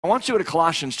I want you to go to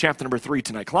Colossians chapter number 3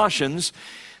 tonight. Colossians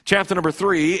chapter number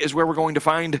 3 is where we're going to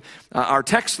find our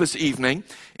text this evening.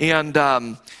 And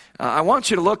I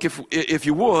want you to look, if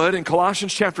you would, in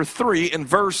Colossians chapter 3 in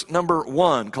verse number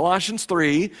 1. Colossians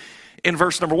 3 in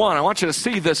verse number 1. I want you to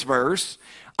see this verse.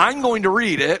 I'm going to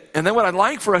read it, and then what I'd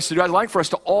like for us to do, I'd like for us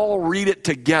to all read it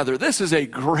together. This is a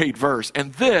great verse,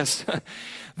 and this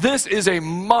is a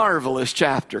marvelous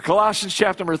chapter. Colossians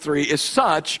chapter number 3 is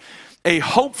such a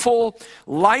hopeful,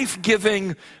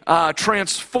 life-giving,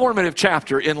 transformative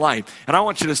chapter in life. And I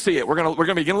want you to see it. We're going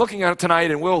to begin looking at it tonight,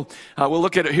 and we'll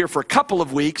look at it here for a couple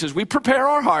of weeks as we prepare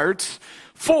our hearts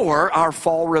for our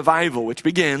fall revival, which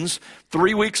begins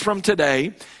 3 weeks from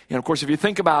today. And of course, if you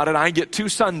think about it, I get 2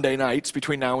 Sunday nights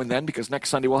between now and then, because next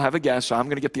Sunday we'll have a guest. So I'm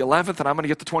going to get the 11th and I'm going to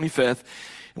get the 25th.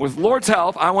 With Lord's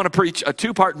help, I want to preach a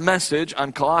 2-part message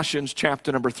on Colossians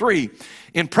chapter number 3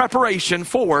 in preparation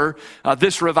for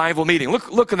this revival meeting.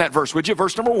 Look in that verse, would you?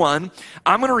 Verse number 1.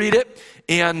 I'm going to read it,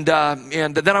 and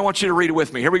then I want you to read it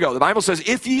with me. Here we go. The Bible says,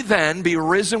 "If ye then be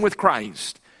risen with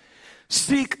Christ,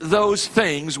 seek those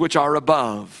things which are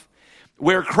above,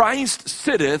 where Christ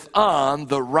sitteth on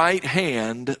the right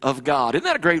hand of God." Isn't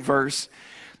that a great verse?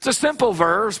 It's a simple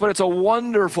verse, but it's a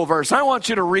wonderful verse. I want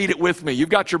you to read it with me. You've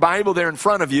got your Bible there in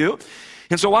front of you.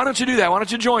 And so why don't you do that? Why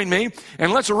don't you join me?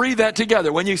 And let's read that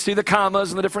together. When you see the commas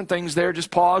and the different things there,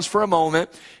 just pause for a moment,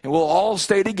 and we'll all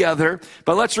stay together.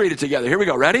 But let's read it together. Here we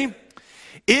go. Ready?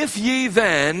 "If ye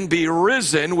then be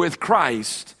risen with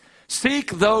Christ, seek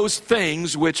those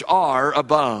things which are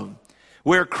above,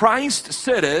 where Christ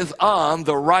sitteth on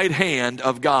the right hand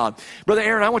of God." Brother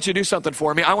Aaron, I want you to do something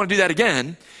for me. I want to do that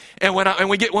again. And when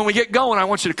we get going, I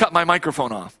want you to cut my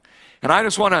microphone off. And I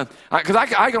just want to, because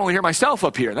I can only hear myself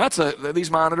up here. These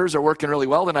monitors are working really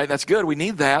well tonight. That's good. We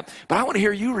need that. But I want to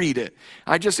hear you read it.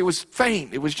 It was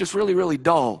faint. It was just really, really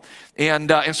dull.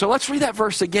 And so let's read that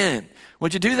verse again.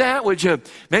 Would you do that? Would you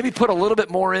maybe put a little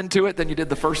bit more into it than you did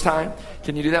the first time?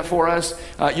 Can you do that for us?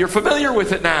 You're familiar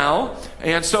with it now.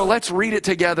 And so let's read it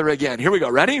together again. Here we go.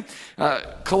 Ready?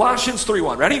 Colossians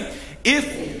 3:1. Ready?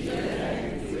 If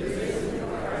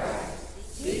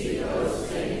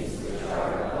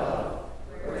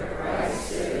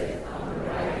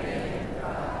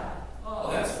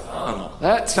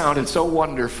That sounded so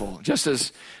wonderful. Just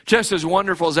as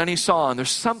wonderful as any song. There's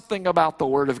something about the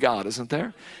Word of God, isn't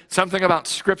there? Something about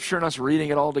Scripture and us reading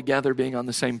it all together, being on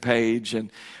the same page. And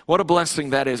what a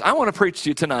blessing that is. I want to preach to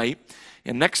you tonight.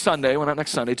 And next Sunday, well, not next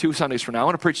Sunday, 2 Sundays from now, I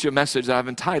want to preach to you a message that I've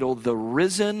entitled, "The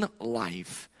Risen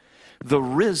Life." The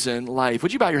risen life.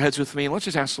 Would you bow your heads with me, and let's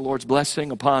just ask the Lord's blessing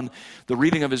upon the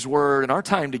reading of His Word and our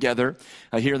time together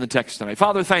here in the text tonight.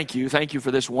 Father, thank you. Thank you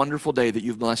for this wonderful day that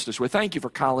you've blessed us with. Thank you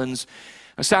for Colin's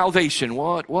salvation.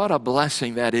 What a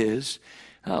blessing that is,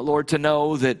 Lord, to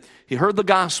know that he heard the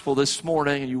gospel this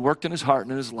morning, and you worked in his heart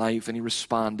and in his life, and he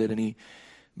responded, and he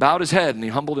bowed his head, and he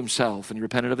humbled himself, and he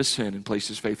repented of his sin and placed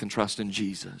his faith and trust in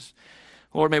Jesus.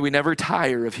 Lord, may we never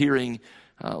tire of hearing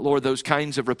Lord, those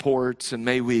kinds of reports, and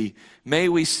may we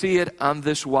see it on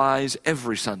this wise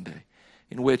every Sunday,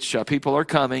 in which people are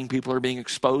coming, people are being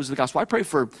exposed to the gospel. I pray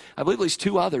for, I believe, at least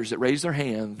 2 others that raised their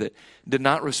hand that did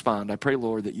not respond. I pray,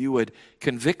 Lord, that you would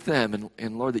convict them,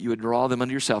 and Lord, that you would draw them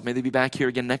unto yourself. May they be back here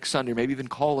again next Sunday, or maybe even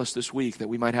call us this week, that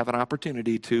we might have an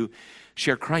opportunity to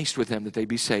share Christ with them, that they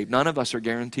be saved. None of us are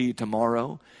guaranteed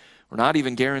tomorrow. We're not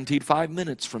even guaranteed 5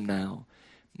 minutes from now.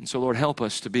 And so, Lord, help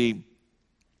us to be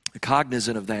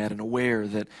cognizant of that and aware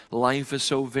that life is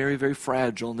so very, very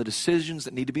fragile, and the decisions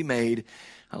that need to be made,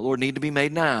 Lord, need to be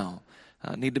made now,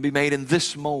 need to be made in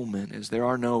this moment, as there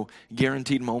are no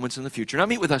guaranteed moments in the future. Now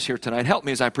meet with us here tonight. Help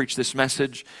me as I preach this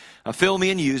message. Fill me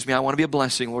and use me. I want to be a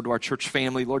blessing, Lord, to our church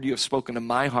family. Lord, you have spoken to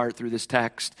my heart through this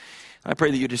text. I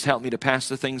pray that you just help me to pass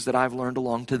the things that I've learned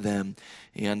along to them.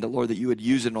 And Lord, that you would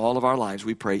use it in all of our lives.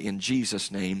 We pray in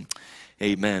Jesus' name.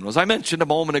 Amen. Well, as I mentioned a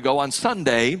moment ago, on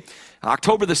Sunday,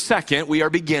 October the 2nd, we are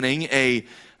beginning a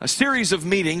series of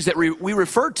meetings that we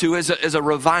refer to as a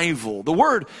revival. The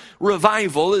word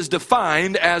revival is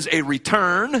defined as a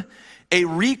return, a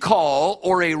recall,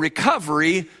 or a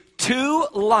recovery to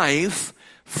life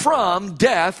from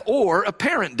death or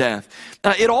apparent death.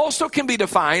 It also can be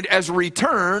defined as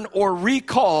return or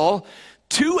recall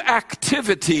to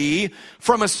activity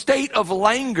from a state of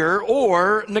languor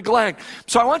or neglect.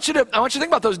 So I want you to think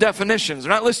about those definitions.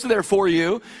 They're not listed there for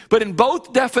you, but in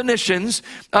both definitions,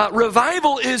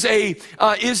 revival is to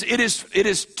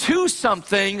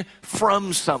something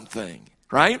from something,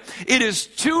 right? It is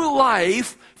to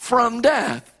life from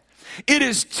death. It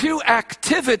is to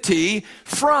activity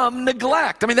from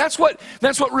neglect. I mean, that's what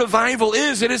revival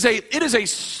is. It is a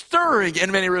stirring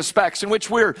in many respects, in which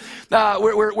we're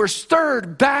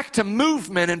stirred back to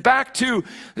movement and back to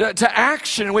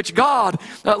action, in which God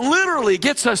literally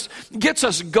gets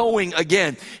us going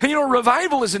again. And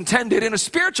revival is intended, in a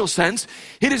spiritual sense,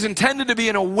 it is intended to be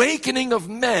an awakening of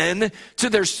men to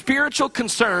their spiritual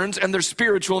concerns and their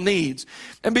spiritual needs.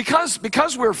 And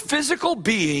because we're physical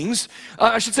beings,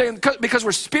 I should say, because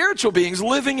we're spiritual beings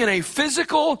living in a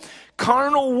physical,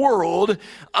 carnal world,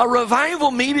 a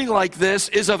revival meeting like this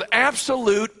is of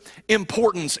absolute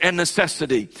importance and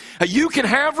necessity. You can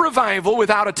have revival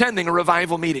without attending a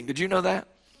revival meeting. Did you know that?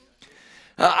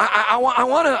 I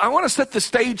want to set the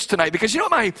stage tonight, because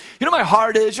my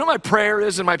heart is, my prayer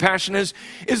is, and my passion is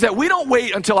that we don't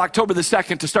wait until October the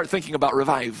 2nd to start thinking about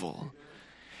revival.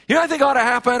 I think ought to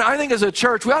happen. I think as a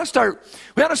church, we ought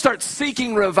to start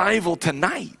seeking revival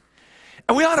tonight.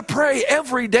 And we ought to pray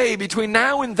every day between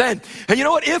now and then. And you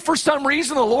know what? If for some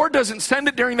reason the Lord doesn't send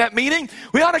it during that meeting,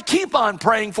 we ought to keep on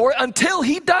praying for it until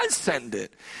He does send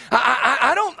it.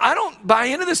 I don't buy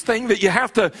into this thing that you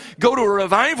have to go to a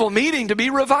revival meeting to be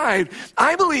revived.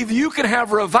 I believe you can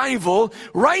have revival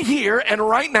right here and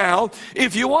right now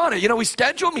if you want it. We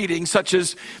schedule meetings such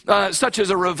as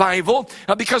a revival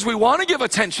because we want to give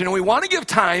attention and we want to give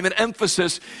time and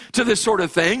emphasis to this sort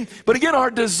of thing. But again,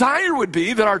 our desire would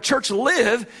be that our church live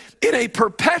in a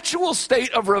perpetual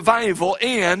state of revival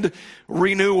and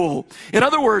renewal. In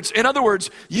other words,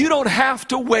 you don't have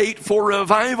to wait for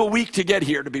Revival Week to get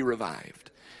here to be revived.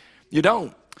 You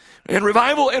don't. And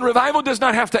revival does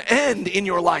not have to end in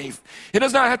your life. It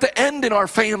does not have to end in our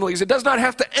families. It does not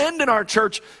have to end in our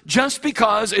church just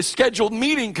because a scheduled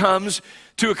meeting comes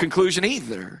to a conclusion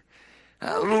either.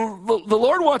 The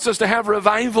Lord wants us to have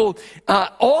revival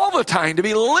all the time, to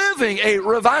be living a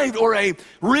revived or a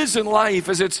risen life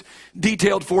as it's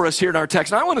detailed for us here in our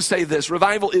text. And I want to say this,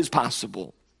 revival is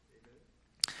possible.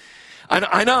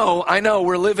 I know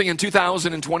we're living in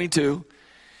 2022,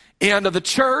 and the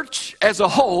church as a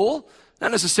whole,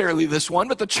 not necessarily this one,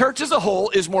 but the church as a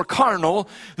whole is more carnal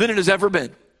than it has ever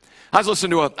been. I was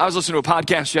listening to a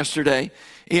podcast yesterday,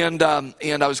 and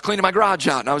I was cleaning my garage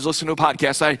out, and I was listening to a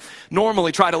podcast. I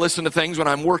normally try to listen to things when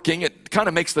I'm working. It kind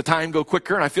of makes the time go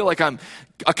quicker, and I feel like I'm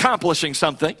accomplishing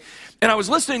something. And I was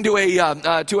listening to a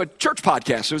church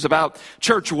podcast. It was about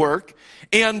church work.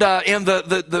 And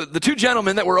the two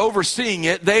gentlemen that were overseeing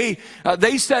it, they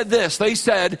said this. They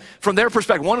said, from their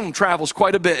perspective, one of them travels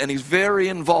quite a bit, and he's very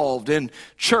involved in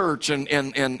church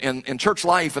and church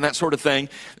life and that sort of thing.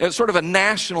 It's sort of a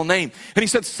national name. And he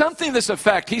said something to this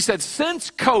effect. He said,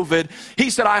 since COVID, he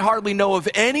said, I hardly know of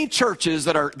any churches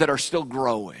that are still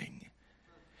growing.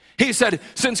 He said,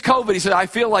 since COVID, he said, I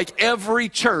feel like every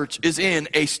church is in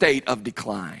a state of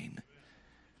decline.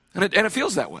 And it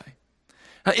feels that way.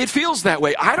 It feels that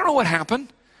way. I don't know what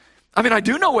happened. I mean, I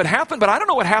do know what happened, but I don't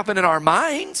know what happened in our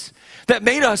minds that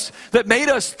made us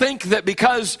think that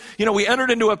because, we entered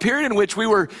into a period in which we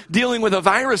were dealing with a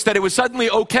virus, that it was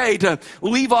suddenly okay to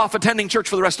leave off attending church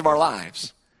for the rest of our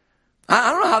lives.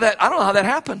 I don't know how that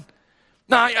happened.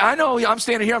 Now, I know I'm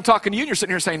standing here, I'm talking to you, and you're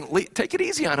sitting here saying, take it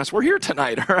easy on us. We're here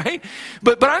tonight, all right?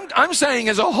 But I'm saying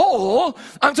as a whole,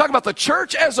 I'm talking about the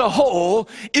church as a whole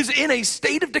is in a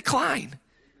state of decline.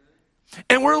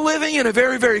 And we're living in a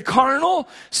very, very carnal,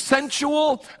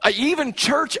 sensual, even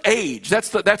church age. That's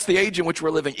the age in which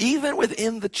we're living. Even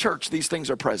within the church, these things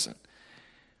are present.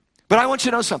 But I want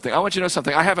you to know something.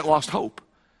 I haven't lost hope.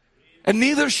 And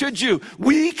neither should you.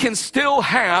 We can still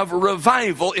have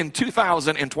revival in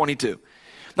 2022.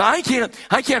 Now, I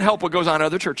can't help what goes on in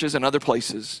other churches and other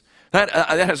places. That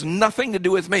has nothing to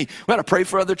do with me. We ought to pray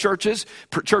for other churches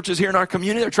here in our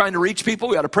community. They're trying to reach people.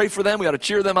 We ought to pray for them. We ought to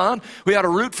cheer them on. We ought to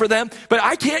root for them. But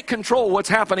I can't control what's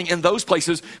happening in those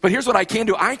places. But here's what I can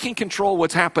do. I can control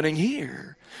what's happening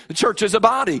here. The church is a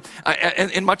body.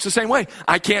 In much the same way,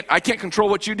 I can't control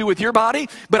what you do with your body,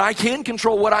 but I can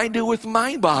control what I do with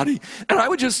my body. And I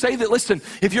would just say that, listen,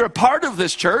 if you're a part of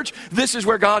this church, this is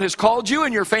where God has called you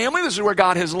and your family, this is where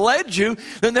God has led you,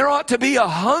 then there ought to be a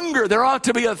hunger, there ought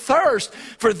to be a thirst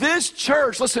for this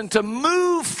church, listen, to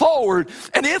move forward.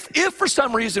 And if for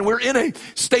some reason we're in a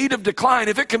state of decline,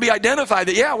 if it can be identified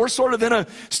that, yeah, we're sort of in a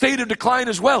state of decline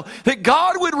as well, that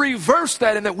God would reverse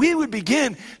that and that we would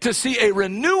begin to see a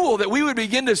renewal, that we would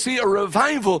begin to see a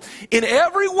revival in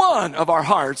every one of our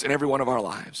hearts and every one of our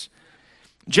lives.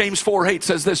 James 4:8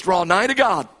 says this, draw nigh to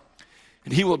God,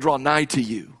 and He will draw nigh to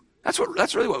you. That's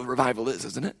really what revival is,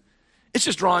 isn't it? It's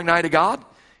just drawing nigh to God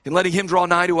and letting Him draw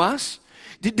nigh to us.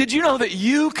 Did you know that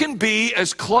you can be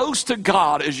as close to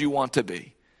God as you want to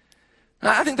be?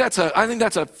 I think that's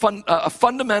a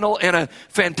fundamental and a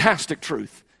fantastic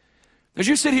truth. As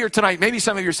you sit here tonight, maybe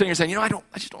some of you are sitting here saying, I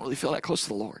just don't really feel that close to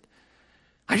the Lord.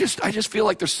 I just feel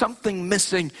like there's something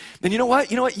missing. Then you know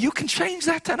what? You can change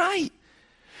that tonight.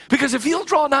 Because if you'll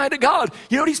draw nigh to God,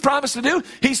 you know what he's promised to do?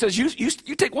 He says,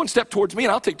 you take one step towards me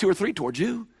and I'll take 2 or 3 towards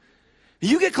you.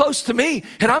 You get close to me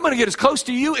and I'm going to get as close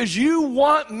to you as you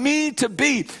want me to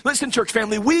be. Listen, church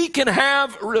family, we can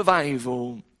have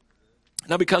revival.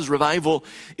 Now, because revival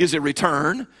is a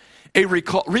return, a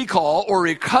recall or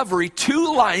recovery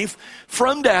to life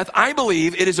from death, I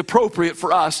believe it is appropriate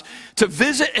for us to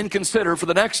visit and consider for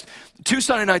the next 2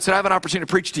 Sunday nights that I have an opportunity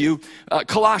to preach to you,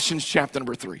 Colossians chapter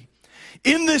number 3.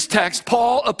 In this text,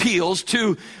 Paul appeals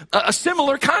to a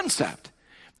similar concept.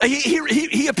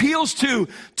 He appeals to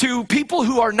people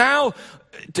who are now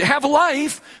to have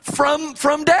life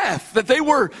from death. That they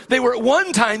were at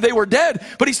one time, they were dead.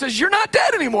 But he says, you're not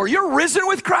dead anymore. You're risen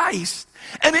with Christ.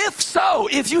 And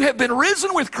if you have been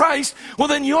risen with Christ, well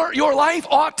then your life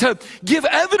ought to give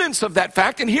evidence of that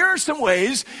fact. And here are some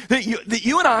ways that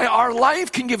you and I, our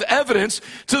life can give evidence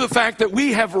to the fact that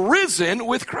we have risen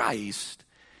with Christ.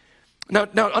 Now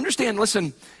understand,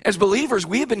 listen, as believers,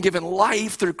 we have been given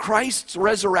life through Christ's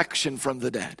resurrection from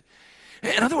the dead.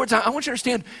 In other words, I want you to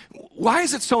understand, why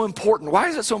is it so important? Why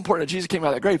is it so important that Jesus came out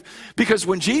of that grave? Because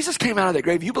when Jesus came out of that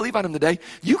grave, you believe on him today,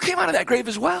 you came out of that grave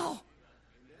as well.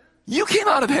 You came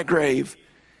out of that grave.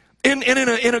 In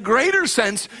a greater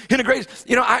sense, I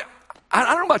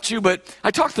don't know about you, but I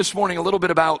talked this morning a little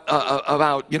bit about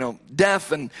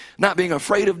death and not being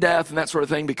afraid of death and that sort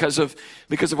of thing because of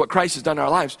what Christ has done in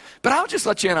our lives. But I'll just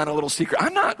let you in on a little secret.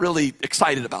 I'm not really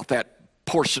excited about that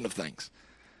portion of things.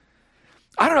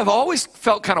 I don't know, I've always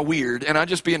felt kind of weird, and I'm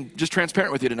just being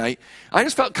transparent with you tonight. I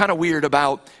just felt kind of weird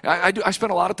about, I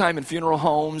spent a lot of time in funeral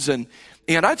homes, and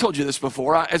I told you this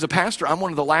before, as a pastor, I'm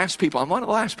one of the last people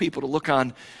to look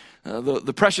on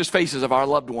the precious faces of our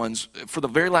loved ones for the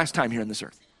very last time here on this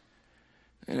earth.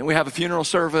 And we have a funeral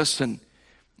service, and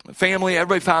the family,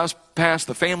 everybody files past,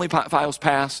 the family files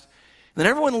past, and then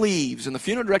everyone leaves, and the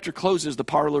funeral director closes the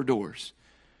parlor doors.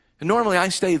 And normally I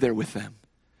stay there with them.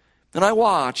 And I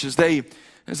watch as they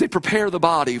prepare the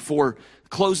body for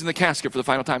closing the casket for the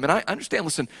final time. And I understand,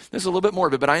 listen, this is a little bit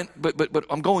morbid, but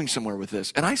I'm going somewhere with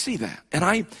this. And I see that. And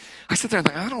I sit there and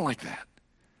think, I don't like that.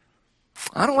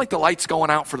 I don't like the lights going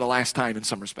out for the last time in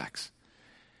some respects.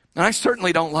 And I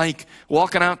certainly don't like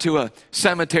walking out to a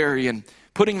cemetery and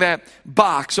putting that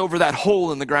box over that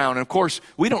hole in the ground. And of course,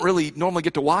 we don't really normally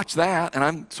get to watch that. And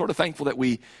I'm sort of thankful that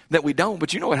we don't.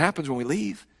 But you know what happens when we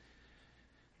leave?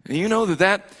 And you know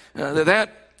that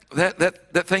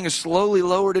thing is slowly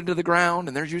lowered into the ground,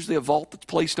 and there's usually a vault that's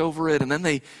placed over it, and then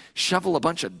they shovel a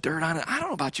bunch of dirt on it. I don't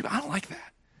know about you, but I don't like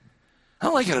that. I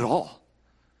don't like it at all.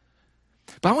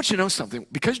 But I want you to know something.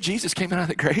 Because Jesus came out of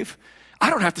the grave, I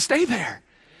don't have to stay there.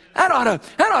 That ought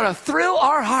to thrill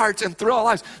our hearts and thrill our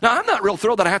lives. Now, I'm not real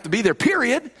thrilled that I have to be there,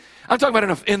 period. I'm talking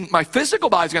about in my physical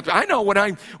body. I know when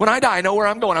I die, I know where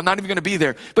I'm going. I'm not even going to be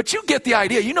there. But you get the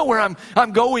idea. You know where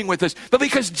I'm going with this. But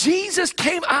because Jesus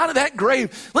came out of that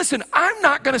grave, listen, I'm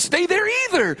not going to stay there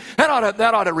either. That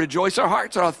ought to rejoice our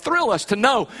hearts. It ought to thrill us to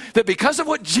know that because of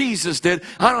what Jesus did,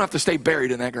 I don't have to stay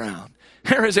buried in that ground.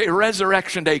 There is a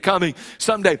resurrection day coming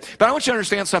someday. But I want you to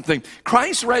understand something.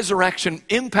 Christ's resurrection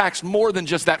impacts more than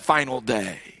just that final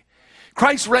day.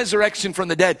 Christ's resurrection from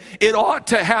the dead, it ought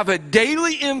to have a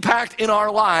daily impact in our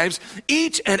lives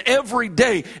each and every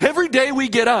day. Every day we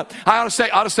get up, I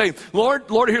ought to say,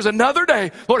 Lord, here's another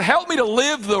day. Lord, help me to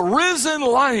live the risen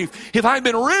life. If I've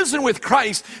been risen with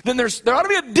Christ, then there ought to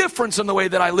be a difference in the way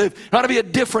that I live. There ought to be a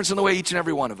difference in the way each and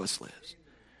every one of us lives.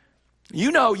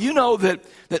 You know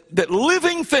that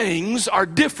living things are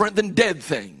different than dead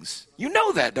things. You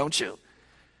know that, don't you?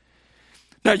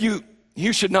 Now,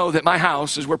 you should know that my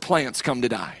house is where plants come to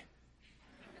die.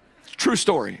 True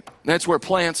story. That's where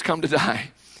plants come to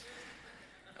die.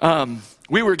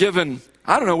 We were given,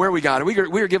 I don't know where we got it.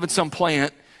 We were given some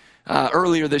plant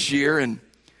earlier this year, and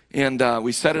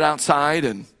we set it outside,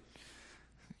 and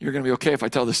you're going to be okay if I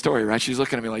tell this story, right? She's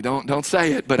looking at me like, don't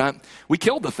say it, but we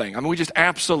killed the thing. I mean, we just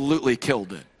absolutely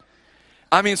killed it.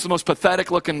 I mean, it's the most pathetic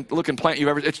looking plant you've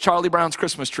ever, it's Charlie Brown's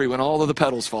Christmas tree when all of the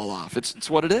petals fall off. It's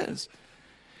what it is.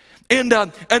 And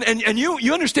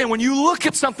you understand, when you look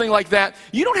at something like that,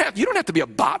 you don't have to be a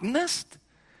botanist.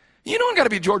 You don't got to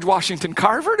be George Washington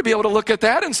Carver to be able to look at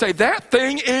that and say that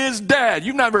thing is dead.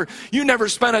 You never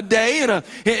spent a day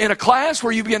in a class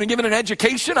where you've been given an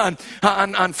education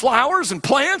on flowers and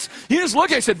plants. You just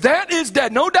look at it and say that is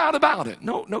dead, no doubt about it,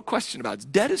 no question about it. It's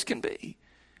dead as can be.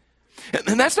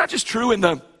 And that's not just true in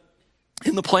the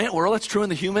plant world. That's true in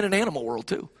the human and animal world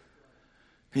too.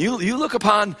 You look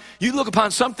upon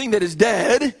something that is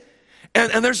dead,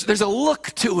 and there's a look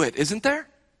to it, isn't there?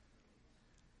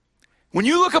 When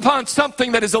you look upon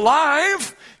something that is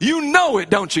alive, you know it,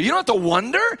 don't you? You don't have to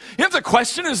wonder. You have to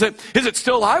question, is it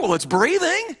still alive? Well, it's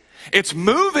breathing. It's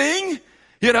moving.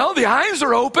 You know, the eyes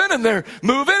are open and they're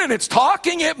moving and it's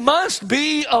talking. It must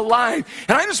be alive.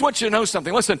 And I just want you to know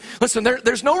something. Listen,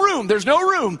 there's no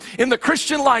room in the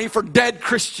Christian life for dead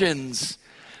Christians.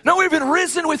 No, we've been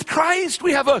risen with Christ.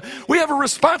 We have a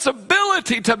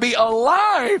responsibility to be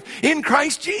alive in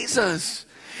Christ Jesus.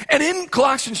 And in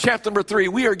Colossians chapter number 3,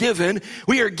 we are given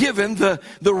the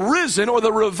risen or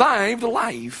the revived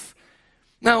life.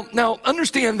 Now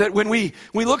understand that when we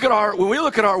look at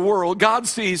our world, God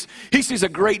sees a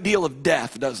great deal of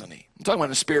death, doesn't he? I'm talking about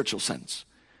in a spiritual sense.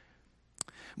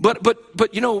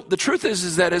 But you know, the truth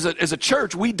is that as a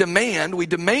church, we demand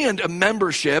a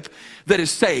membership that is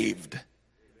saved.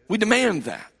 We demand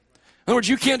that. In other words,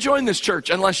 you can't join this church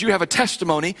unless you have a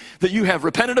testimony that you have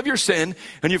repented of your sin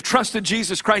and you've trusted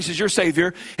Jesus Christ as your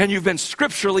Savior and you've been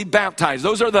scripturally baptized.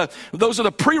 Those are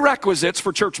the prerequisites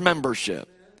for church membership.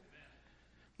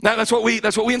 Now, that's what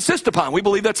we insist upon. We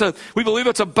believe that's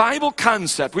a Bible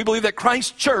concept. We believe that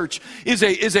Christ's church is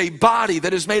a body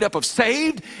that is made up of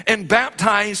saved and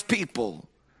baptized people.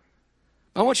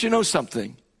 I want you to know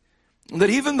something. That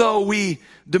even though we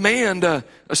demand a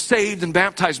saved and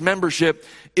baptized membership,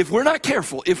 if we're not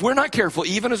careful,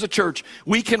 even as a church,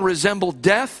 we can resemble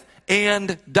death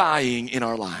and dying in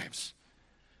our lives.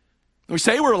 We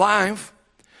say we're alive.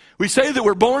 We say that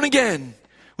we're born again.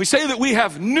 We say that we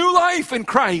have new life in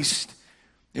Christ.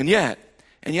 And yet,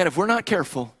 if we're not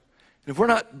careful, if we're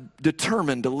not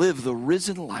determined to live the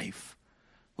risen life,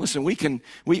 listen, we can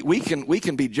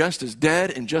be just as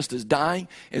dead and just as dying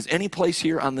as any place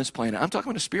here on this planet. I'm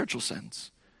talking in a spiritual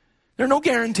sense. There are no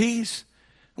guarantees.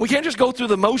 We can't just go through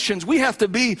the motions. We have to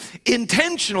be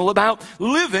intentional about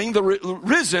living the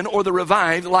risen or the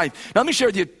revived life. Now, let me share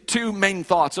with you two main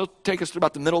thoughts. It'll take us to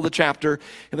about the middle of the chapter,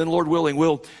 and then, Lord willing,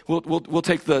 we'll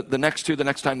take the next two the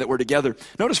next time that we're together.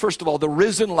 Notice, first of all, the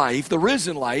risen life,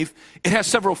 it has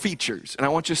several features, and I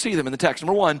want you to see them in the text.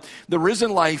 Number one, the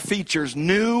risen life features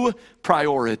new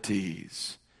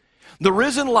priorities. The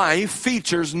risen life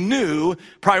features new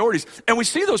priorities. And we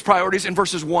see those priorities in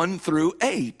verses 1 through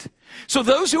 8. So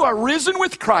those who are risen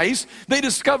with Christ, they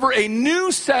discover a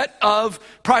new set of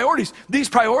priorities. These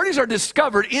priorities are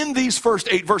discovered in these first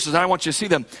 8 verses, and I want you to see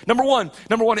them. Number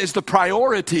one is the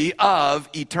priority of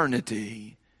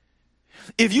eternity.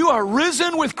 If you are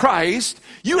risen with Christ,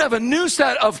 you have a new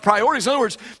set of priorities. In other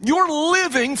words, you're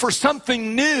living for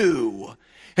something new.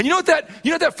 And you know what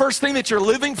that first thing that you're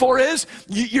living for is?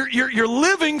 You're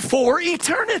living for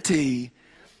eternity.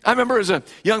 I remember as a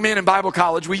young man in Bible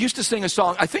college, we used to sing a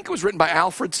song. I think it was written by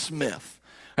Alfred Smith.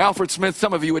 Alfred Smith,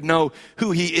 some of you would know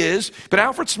who he is. But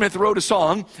Alfred Smith wrote a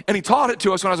song, and he taught it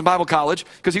to us when I was in Bible college,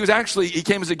 because he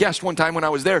came as a guest one time when I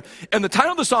was there. And the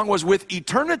title of the song was With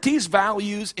Eternity's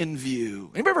Values in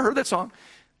View. Anybody ever heard that song?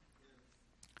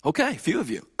 Okay, a few of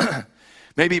you.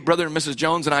 Maybe Brother and Mrs.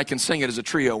 Jones and I can sing it as a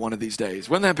trio one of these days.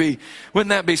 Wouldn't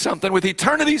that be something? With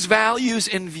eternity's values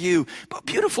in view. But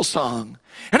beautiful song.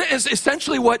 And it is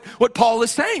essentially what Paul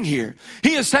is saying here.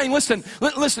 He is saying, listen,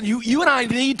 you and I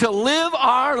need to live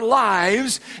our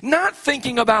lives not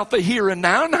thinking about the here and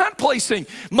now, not placing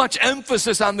much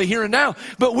emphasis on the here and now,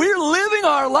 but we're living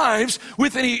our lives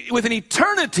with an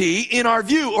eternity in our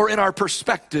view or in our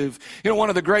perspective. You know, one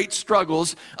of the great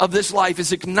struggles of this life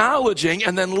is acknowledging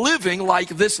and then living like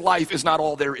this life is not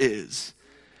all there is.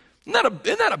 Isn't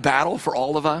that a battle for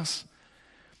all of us?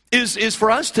 Is for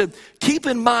us to keep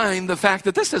in mind the fact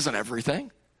that this isn't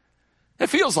everything. It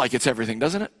feels like it's everything,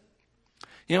 doesn't it?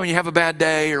 You know, when you have a bad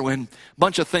day or when a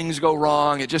bunch of things go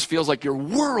wrong, it just feels like your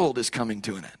world is coming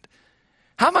to an end.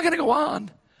 How am I going to go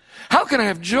on? How can I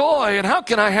have joy and how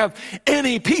can I have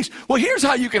any peace? Well, here's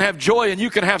how you can have joy and you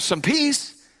can have some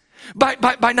peace.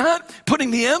 By not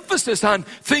putting the emphasis on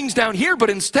things down here,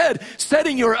 but instead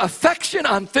setting your affection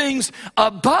on things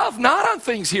above, not on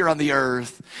things here on the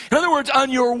earth. In other words,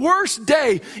 on your worst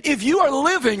day, if you are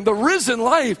living the risen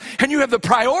life and you have the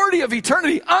priority of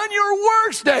eternity, on your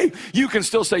worst day, you can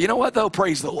still say, you know what though,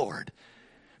 praise the Lord.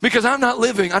 Because I'm not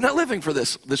living for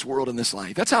this world and this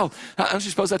life. That's how, I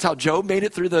suppose that's how Job made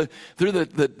it through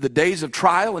the days of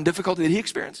trial and difficulty that he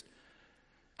experienced.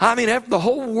 I mean, the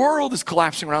whole world is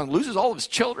collapsing around. He loses all of his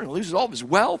children, he loses all of his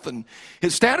wealth and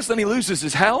his status, then he loses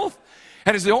his health.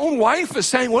 And his own wife is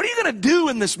saying, what are you going to do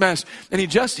in this mess? And he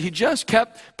just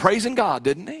kept praising God,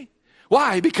 didn't he?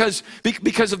 Why? Because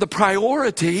of the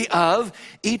priority of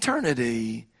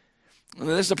eternity. And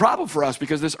this is a problem for us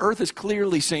because this earth is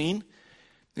clearly seen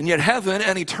And yet heaven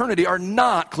and eternity are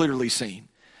not clearly seen.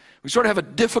 We sort of have a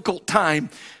difficult time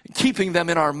keeping them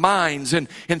in our minds and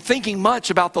thinking much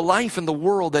about the life and the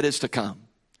world that is to come.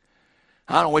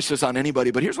 I don't wish this on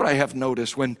anybody, but here's what I have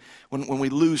noticed when we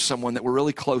lose someone that we're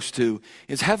really close to,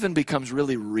 is heaven becomes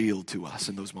really real to us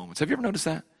in those moments. Have you ever noticed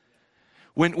that?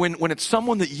 When it's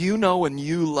someone that you know and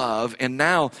you love, and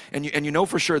you know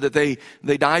for sure that they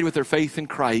died with their faith in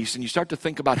Christ, and you start to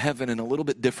think about heaven in a little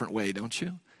bit different way, don't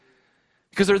you?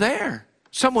 Because they're there.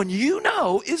 Someone you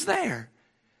know is there.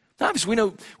 Obviously,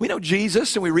 we know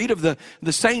Jesus, and we read of the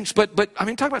saints, but I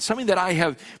mean, talk about something that I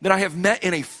have met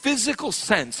in a physical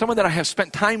sense, someone that I have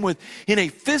spent time with in a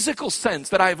physical sense,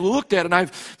 that I have looked at, and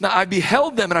I've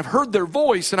beheld them, and I've heard their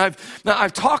voice, and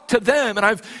I've talked to them, and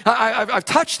I've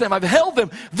touched them, I've held them.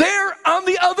 They're on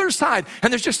the other side,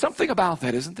 and there's just something about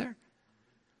that, isn't there?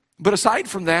 But aside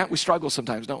from that, we struggle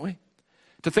sometimes, don't we?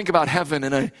 To think about heaven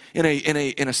in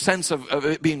a sense of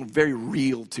it being very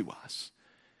real to us.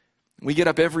 We get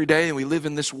up every day and we live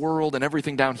in this world, and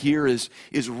everything down here is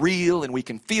real, and we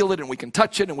can feel it, and we can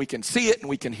touch it, and we can see it, and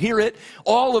we can hear it.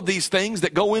 All of these things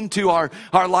that go into our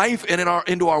life and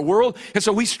into our world. And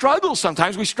so we struggle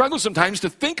sometimes to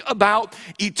think about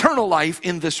eternal life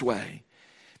in this way.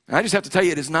 And I just have to tell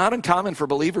you, it is not uncommon for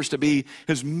believers to be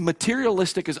as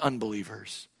materialistic as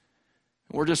unbelievers.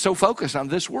 We're just so focused on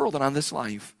this world and on this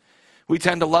life. We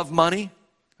tend to love money,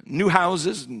 new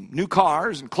houses, and new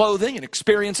cars, and clothing, and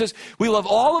experiences. We love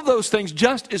all of those things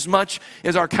just as much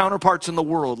as our counterparts in the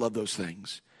world love those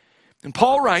things. And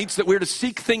Paul writes that we're to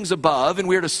seek things above, and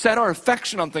we're to set our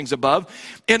affection on things above.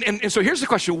 And so here's the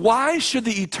question: why should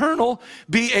the eternal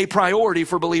be a priority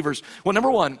for believers? Well, number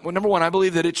one, I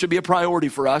believe that it should be a priority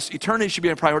for us. Eternity should be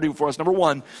a priority for us. Number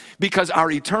one, because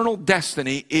our eternal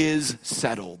destiny is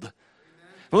settled.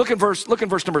 Look in verse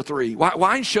number 3.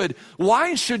 Why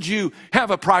should you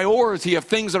have a priority of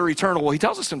things that are eternal? Well, he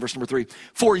tells us in verse number 3,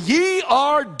 for ye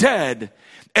are dead,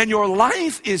 and your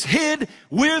life is hid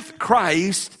with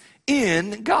Christ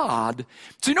in God.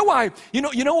 So you know why? You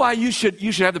know why you should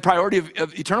have the priority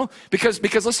of eternal? Because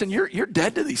listen, you're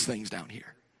dead to these things down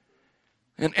here.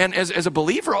 And as a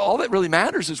believer, all that really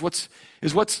matters is what's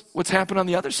happened on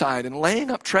the other side, and laying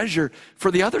up treasure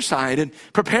for the other side, and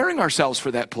preparing ourselves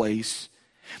for that place.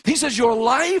 He says, your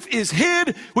life is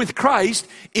hid with Christ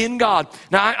in God.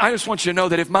 Now, I just want you to know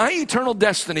that if my eternal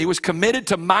destiny was committed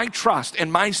to my trust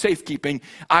and my safekeeping,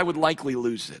 I would likely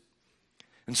lose it.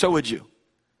 And so would you.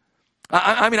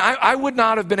 I would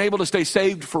not have been able to stay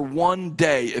saved for one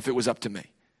day if it was up to me.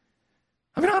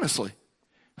 I mean, honestly.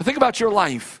 Think about your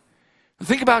life.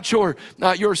 Think about your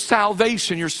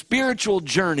salvation, your spiritual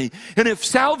journey. And if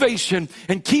salvation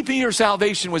and keeping your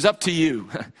salvation was up to you,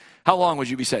 how long would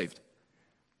you be saved?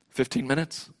 15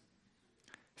 minutes?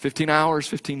 15 hours?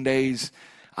 15 days?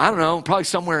 I don't know, probably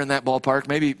somewhere in that ballpark.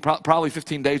 Maybe probably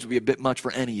 15 days would be a bit much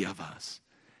for any of us.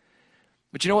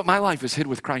 But you know what? My life is hid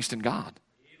with Christ in God.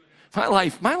 My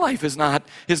life is not,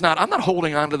 I'm not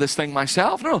holding on to this thing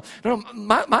myself. No,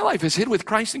 my life is hid with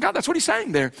Christ in God. That's what he's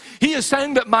saying there. He is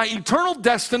saying that my eternal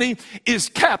destiny is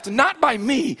kept, not by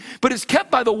me, but is kept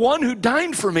by the one who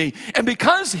died for me. And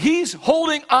because he's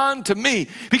holding on to me,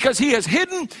 because he has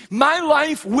hidden my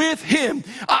life with him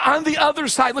on the other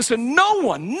side, listen, no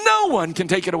one can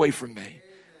take it away from me.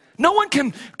 No one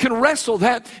can wrestle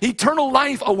that eternal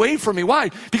life away from me.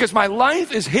 Why? Because my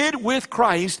life is hid with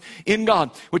Christ in God,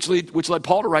 which led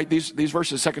Paul to write these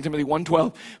verses, 2 Timothy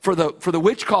 1:12. For the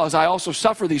which cause I also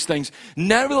suffer these things.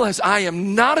 Nevertheless, I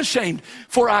am not ashamed,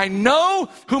 for I know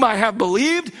whom I have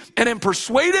believed, and am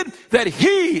persuaded that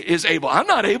he is able. I'm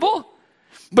not able.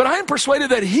 But I am persuaded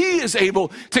that he is able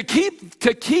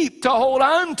to hold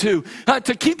on to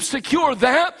keep secure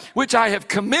that which I have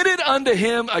committed unto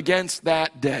him against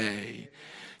that day.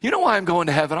 You know why I'm going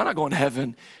to heaven? I'm not going to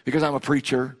heaven because I'm a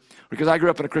preacher, because I grew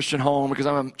up in a Christian home, because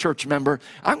I'm a church member.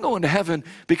 I'm going to heaven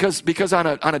because on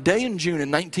a day in June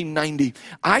in 1990,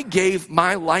 I gave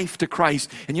my life to Christ.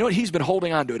 And you know what? He's been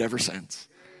holding on to it ever since.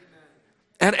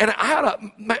 And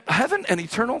heaven and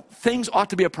eternal things ought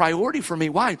to be a priority for me.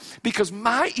 Why? Because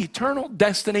my eternal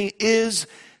destiny is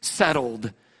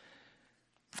settled.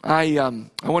 I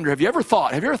wonder, have you ever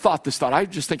thought this thought? I was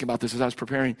just thinking about this as I was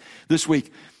preparing this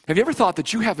week. Have you ever thought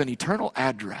that you have an eternal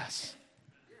address?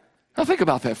 Now think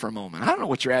about that for a moment. I don't know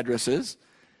what your address is,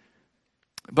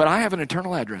 but I have an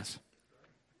eternal address.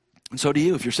 And so do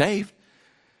you if you're saved.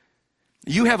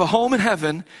 You have a home in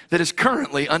heaven that is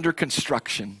currently under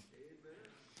construction.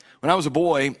 When I was a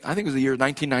boy, I think it was the year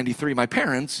 1993, my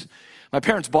parents my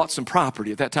parents bought some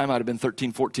property. At that time, I'd have been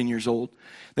 13, 14 years old.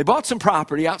 They bought some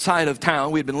property outside of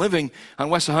town. We had been living on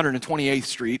West 128th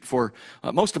Street for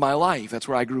most of my life. That's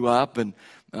where I grew up, and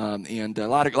a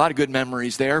lot of good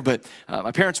memories there. But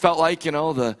my parents felt like,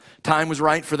 the time was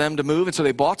right for them to move, and so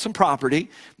they bought some property.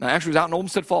 Actually, it was out in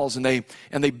Olmsted Falls, and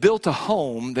they built a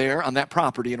home there on that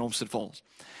property in Olmsted Falls.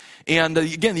 And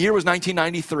again, the year was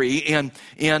 1993,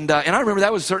 and I remember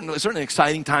that was certainly an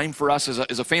exciting time for us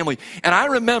as a family. And I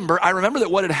remember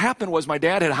that what had happened was my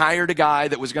dad had hired a guy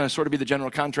that was going to sort of be the general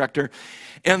contractor,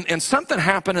 and something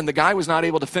happened, and the guy was not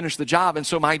able to finish the job, and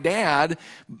so my dad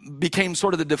became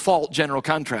sort of the default general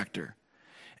contractor.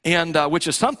 And which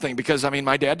is something, because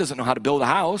my dad doesn't know how to build a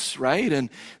house, right?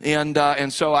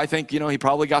 And so I think he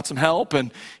probably got some help,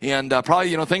 and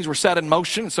probably things were set in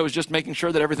motion. So it was just making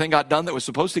sure that everything got done that was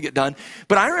supposed to get done.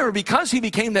 But I remember, because he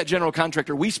became that general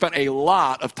contractor, we spent a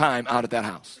lot of time out at that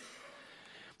house.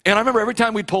 And I remember every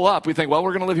time we'd pull up, we'd think, well,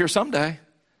 we're going to live here someday.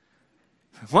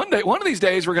 One of these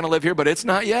days we're going to live here, but it's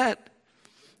not yet.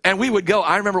 And we would go.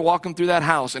 I remember walking through that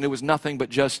house, and it was nothing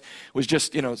but just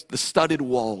the studded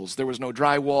walls. There was no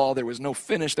drywall. There was no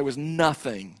finish. There was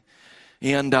nothing.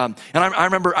 And I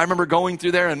remember going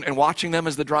through there and watching them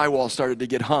as the drywall started to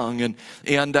get hung, and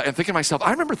thinking to myself,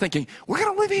 I remember thinking, we're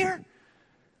going to live here?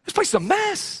 This place is a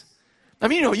mess.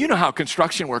 You know how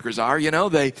construction workers are.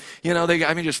 They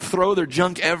just throw their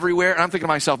junk everywhere. And I'm thinking to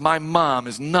myself, my mom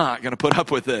is not going to put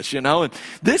up with this. And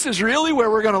this is really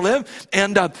where we're going to live.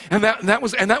 And that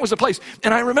was the place.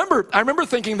 And I remember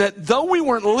thinking that though we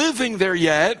weren't living there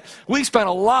yet, we spent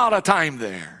a lot of time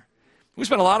there. We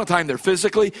spent a lot of time there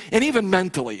physically and even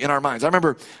mentally in our minds. I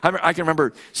can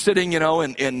remember sitting,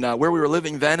 in where we were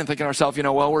living then and thinking to ourselves,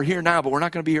 well, we're here now, but we're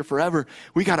not going to be here forever.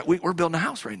 We're building a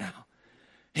house right now.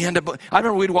 And I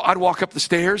remember I'd walk up the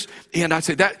stairs, and I'd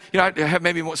say that, I'd have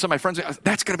maybe some of my friends,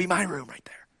 that's going to be my room right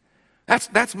there.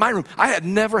 That's my room. I had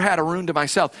never had a room to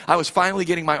myself. I was finally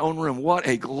getting my own room. What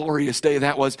a glorious day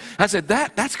that was. I said,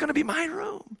 that's going to be my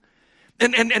room.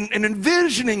 And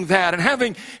envisioning that and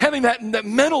having that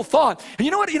mental thought. And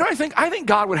you know what? I think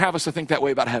God would have us to think that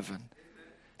way about heaven.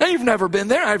 Now, you've never been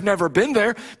there. I've never been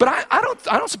there. But I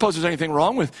don't suppose there's anything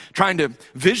wrong with trying to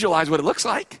visualize what it looks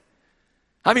like.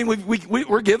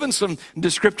 We're given some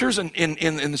descriptors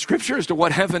in the scripture as to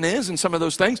what heaven is and some of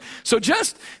those things. So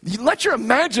just let your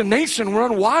imagination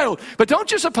run wild. But don't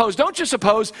just suppose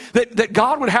that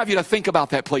God would have you to think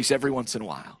about that place every once in a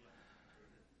while.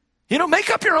 Make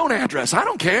up your own address. I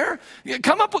don't care.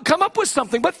 Come up with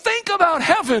something, but think about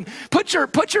heaven. Put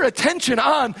your attention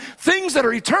on things that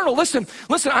are eternal. Listen,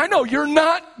 I know you're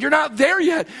not there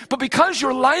yet, but because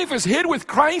your life is hid with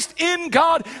Christ in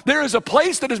God, there is a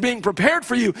place that is being prepared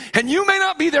for you. And you may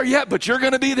not be there yet, but you're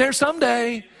going to be there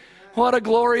someday. What a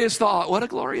glorious thought. What a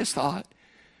glorious thought.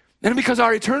 And because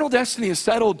our eternal destiny is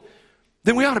settled,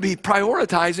 then we ought to be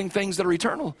prioritizing things that are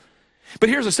eternal. But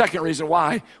here's a second reason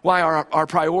why our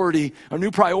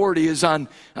new priority is on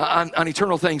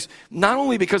eternal things. Not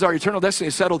only because our eternal destiny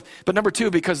is settled, but number two,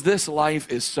 because this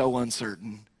life is so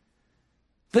uncertain.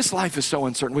 This life is so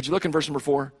uncertain. Would you look in verse number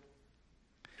 4?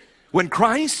 When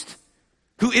Christ,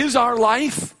 who is our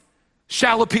life,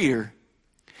 shall appear,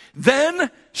 then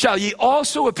shall ye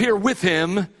also appear with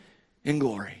him in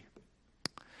glory.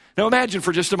 Now imagine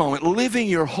for just a moment living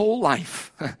your whole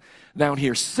life down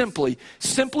here simply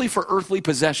for earthly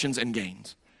possessions and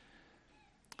gains.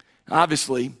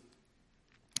 Obviously,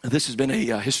 this has been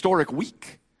a historic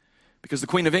week because the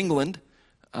Queen of England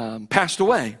passed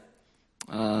away.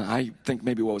 I think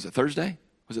maybe, what was it, Thursday?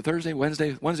 Was it Thursday,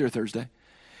 Wednesday or Thursday?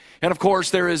 And of course,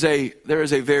 there is a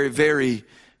very, very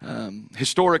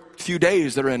historic few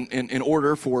days that are in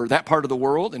order for that part of the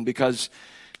world, and because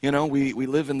we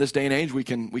live in this day and age, we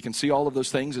can see all of those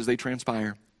things as they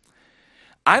transpire.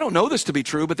 I don't know this to be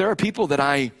true, but there are people that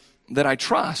I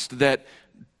trust that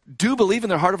do believe in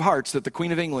their heart of hearts that the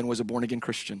Queen of England was a born-again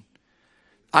Christian.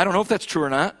 I don't know if that's true or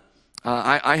not.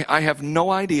 I have no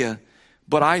idea,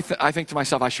 but I think to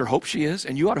myself, I sure hope she is.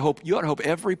 And you ought to hope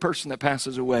every person that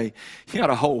passes away, you ought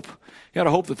to hope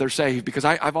that they're saved, because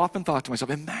I've often thought to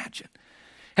myself, imagine.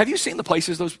 Have you seen the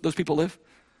places those people live?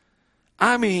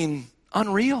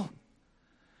 Unreal.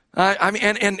 And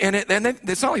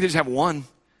it's not like they just have one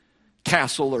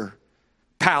castle or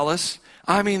palace.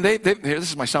 This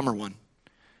is my summer one.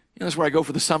 This is where I go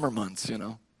for the summer months,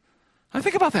 I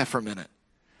think about that for a minute.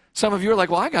 Some of you are like,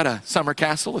 well, I got a summer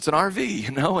castle. It's an RV,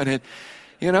 and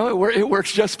it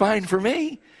works just fine for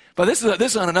me. But this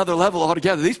is on another level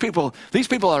altogether. These people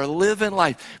are living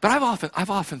life. But I've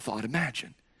often thought,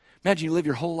 imagine Imagine you live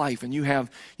your whole life and you have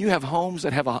homes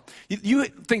that have you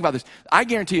think about this. I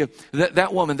guarantee you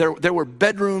that woman, there were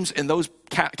bedrooms in those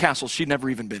castles she'd never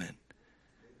even been in.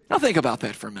 Now think about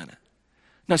that for a minute.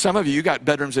 Now some of you got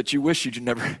bedrooms that you wish you'd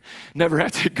never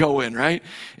have to go in, right?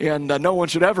 And no one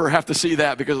should ever have to see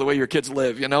that because of the way your kids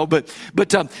live, you know. But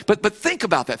think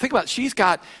about that. Think about it. She's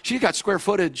got square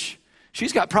footage.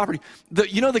 She's got property.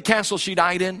 The castle she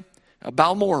died in,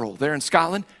 Balmoral, there in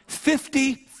Scotland,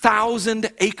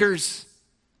 50,000 acres.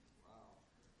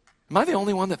 Am I the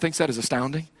only one that thinks that is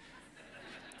astounding?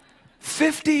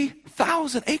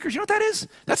 50,000 acres. You know what that is?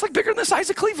 That's like bigger than the size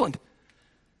of Cleveland.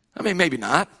 I mean, maybe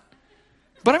not.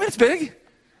 But I mean, it's big.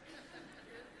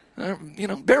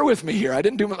 Bear with me here. I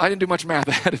didn't do much math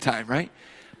ahead of time, right?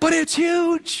 But it's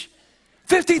huge.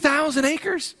 50,000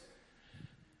 acres.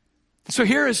 So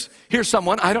here's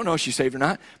someone, I don't know if she's saved or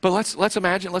not, but let's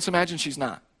imagine she's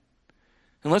not.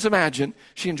 And let's imagine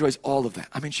she enjoys all of that.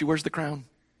 I mean, she wears the crown.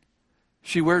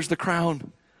 She wears the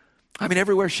crown. I mean,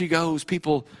 everywhere she goes,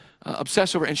 people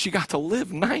obsess over her, and she got to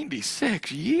live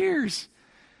 96 years.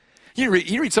 You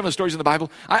read some of the stories in the Bible.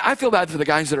 I feel bad for the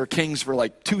guys that are kings for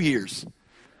like 2 years.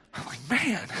 I'm like,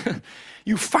 man,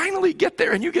 you finally get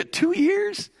there and you get 2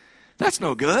 years? That's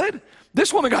no good.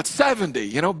 This woman got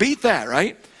 70, beat that,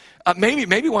 right?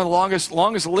 Maybe one of the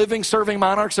longest living, serving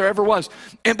monarchs there ever was.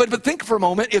 But think for a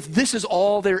moment, if this is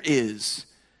all there is,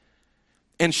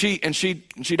 and she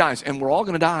dies, and we're all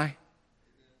going to die.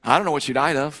 I don't know what she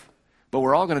died of, but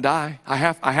we're all going to die. I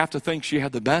have to think she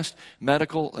had the best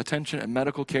medical attention and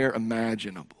medical care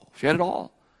imaginable. She had it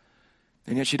all,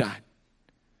 and yet she died.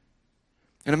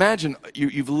 And imagine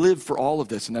you've lived for all of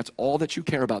this, and that's all that you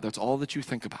care about. That's all that you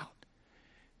think about.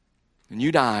 And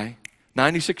you die.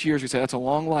 96 years, we say that's a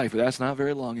long life, but that's not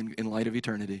very long in light of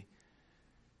eternity.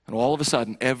 And all of a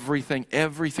sudden, everything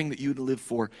that you'd lived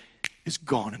for is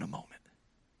gone in a moment.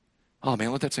 Oh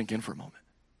man, let that sink in for a moment.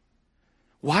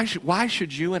 Why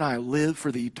should you and I live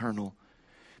for the eternal?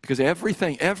 Because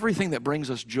everything that brings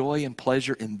us joy and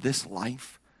pleasure in this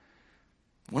life,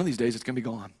 one of these days it's going to be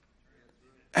gone.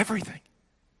 Everything.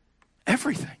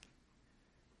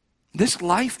 This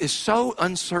life is so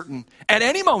uncertain. At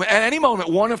any moment,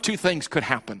 one of two things could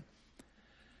happen.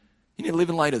 You need to live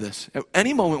in light of this. At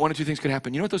any moment, one of two things could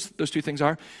happen. You know what those two things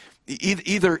are?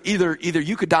 Either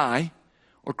you could die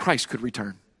or Christ could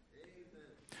return.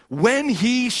 When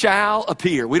he shall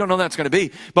appear. We don't know when that's going to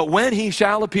be, but when he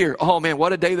shall appear. Oh man,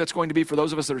 what a day that's going to be for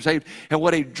those of us that are saved, and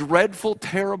what a dreadful,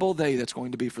 terrible day that's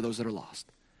going to be for those that are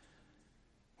lost.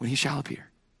 When he shall appear.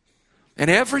 And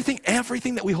everything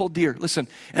that we hold dear, listen,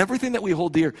 everything that we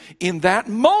hold dear in that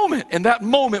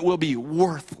moment will be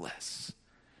worthless.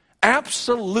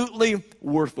 Absolutely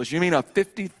worthless. You mean a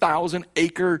 50,000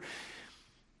 acre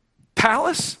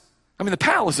palace? I mean, the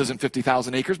palace isn't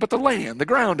 50,000 acres, but the land, the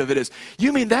ground of it is.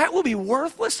 You mean that will be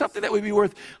worthless? Something that would be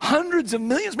worth hundreds of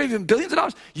millions, maybe even billions of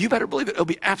dollars? You better believe it. It'll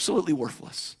be absolutely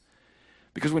worthless.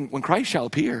 Because when Christ shall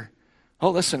appear,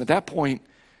 oh, listen, at that point,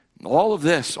 all of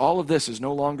this is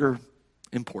no longer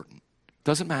important.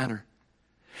 Doesn't matter.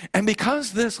 And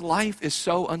because this life is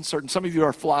so uncertain, some of you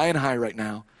are flying high right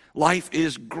now. Life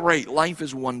is great. Life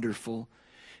is wonderful.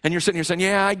 And you're sitting here saying,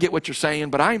 yeah, I get what you're saying,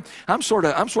 but I'm sort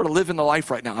of living the life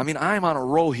right now. I mean, I'm on a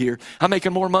roll here. I'm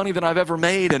making more money than I've ever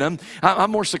made, and I'm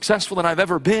more successful than I've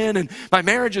ever been, and my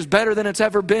marriage is better than it's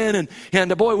ever been,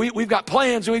 and boy, we've got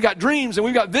plans, and we've got dreams, and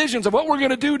we've got visions of what we're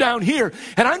going to do down here.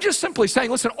 And I'm just simply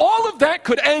saying, listen, all of that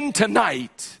could end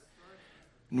tonight.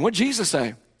 And what did Jesus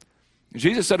say?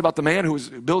 Jesus said about the man who was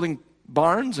building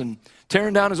barns and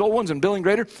tearing down his old ones and building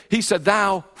greater. He said,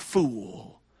 thou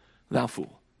fool, thou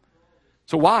fool.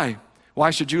 So why?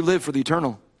 Why should you live for the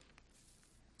eternal?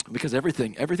 Because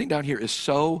everything down here is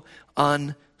so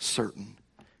uncertain.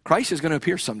 Christ is going to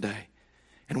appear someday.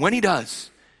 And when he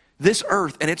does, this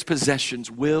earth and its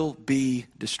possessions will be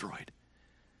destroyed.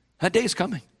 That day is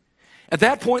coming. At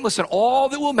that point, listen, all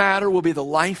that will matter will be the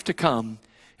life to come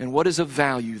and what is of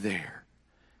value there.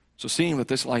 So seeing that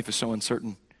this life is so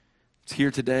uncertain, it's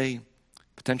here today,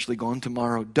 potentially gone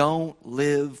tomorrow. Don't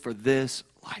live for this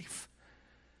life.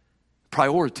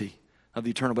 Priority of the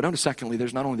eternal. But notice secondly,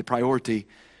 there's not only the priority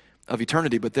of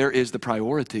eternity, but there is the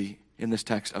priority in this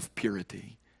text of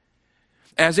purity.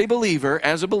 As a believer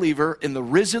in the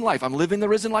risen life, I'm living the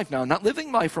risen life now. I'm not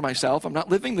living life for myself. I'm not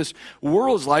living this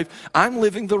world's life. I'm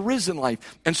living the risen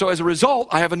life. And so as a result,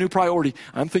 I have a new priority.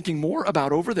 I'm thinking more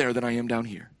about over there than I am down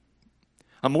here.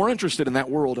 I'm more interested in that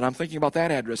world, and I'm thinking about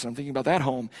that address, and I'm thinking about that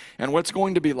home, and what it's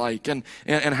going to be like, and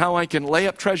how I can lay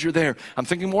up treasure there. I'm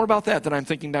thinking more about that than I'm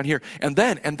thinking down here. And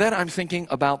then I'm thinking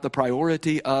about the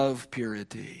priority of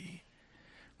purity.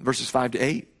 Verses 5 to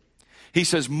 8. He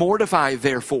says, mortify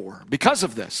therefore, because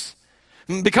of this.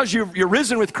 Because you're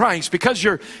risen with Christ, because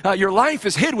your life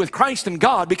is hid with Christ and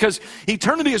God, because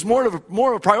eternity is more of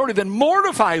a priority, than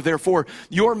mortify therefore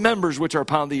your members which are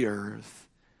upon the earth.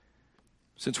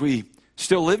 Since we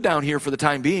still live down here for the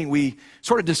time being, we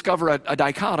sort of discover a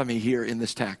dichotomy here in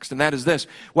this text, and that is this: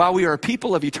 while we are a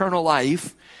people of eternal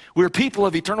life, we're people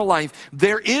of eternal life,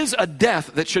 there is a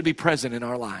death that should be present in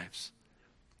our lives.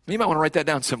 You might want to write that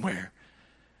down somewhere.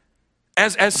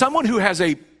 As someone who has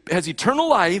eternal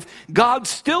life, God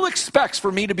still expects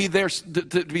for me to be there,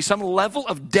 to be some level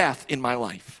of death in my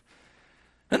life.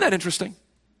 Isn't that interesting?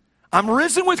 I'm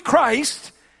risen with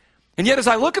Christ, and yet as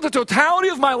I look at the totality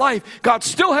of my life, God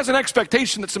still has an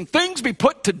expectation that some things be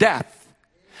put to death,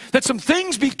 that some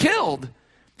things be killed.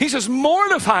 He says,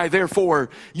 mortify therefore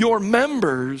your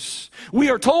members. We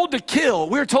are told to kill.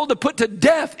 We are told to put to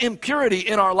death impurity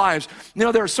in our lives. You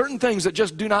know, there are certain things that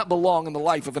just do not belong in the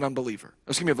life of an unbeliever.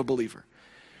 Excuse me, of a believer.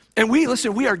 And we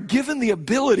are given the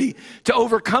ability to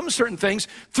overcome certain things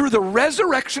through the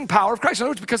resurrection power of Christ. In other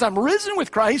words, because I'm risen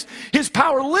with Christ, his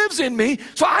power lives in me,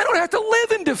 so I don't have to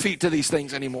live in defeat to these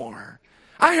things anymore.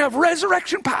 I have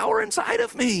resurrection power inside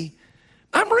of me.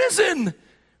 I'm risen.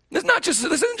 This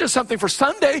isn't just something for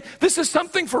Sunday. This is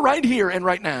something for right here and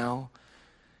right now.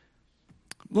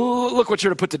 Look what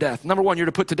you're to put to death. Number one, you're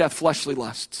to put to death fleshly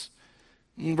lusts.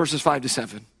 Verses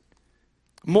 5-7.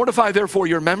 Mortify therefore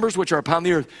your members which are upon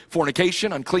the earth: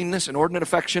 fornication, uncleanness, inordinate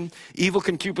affection, evil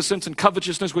concupiscence, and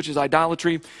covetousness, which is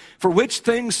idolatry. For which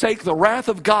things' sake the wrath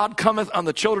of God cometh on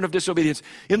the children of disobedience,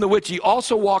 in the which ye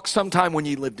also walked sometime when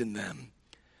ye lived in them.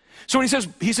 So when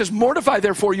he says, mortify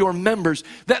therefore your members,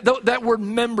 that word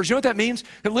members, you know what that means?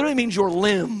 It literally means your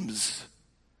limbs.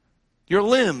 Your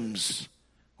limbs.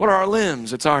 What are our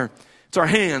limbs? It's our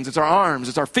hands, it's our arms,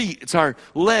 it's our feet, it's our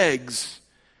legs.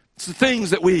 It's the things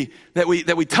that we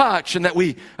touch and that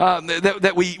we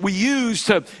use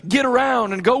to get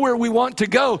around and go where we want to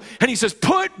go. And he says,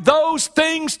 put those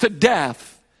things to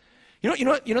death. You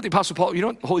know what the Apostle Paul, you know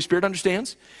what the Holy Spirit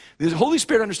understands? The Holy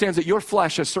Spirit understands that your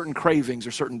flesh has certain cravings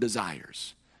or certain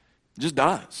desires. It just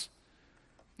does.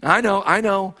 I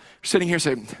know, sitting here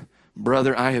saying,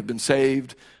 brother, I have been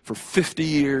saved for 50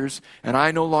 years, and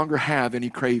I no longer have any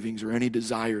cravings or any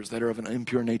desires that are of an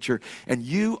impure nature, and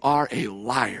you are a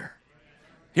liar.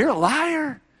 You're a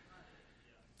liar.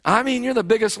 I mean, you're the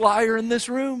biggest liar in this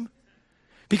room.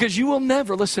 Because you will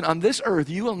never, listen, on this earth,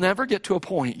 you will never get to a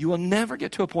point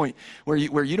where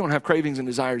you don't have cravings and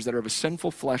desires that are of a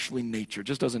sinful, fleshly nature. It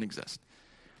just doesn't exist.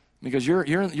 Because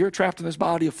you're trapped in this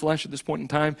body of flesh at this point in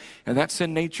time, and that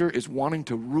sin nature is wanting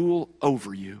to rule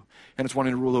over you, and it's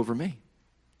wanting to rule over me.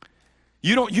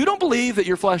 You don't believe that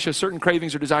your flesh has certain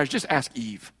cravings or desires? Just ask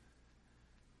Eve.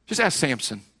 Just ask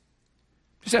Samson.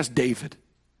 Just ask David.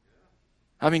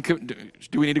 I mean,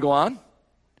 do we need to go on?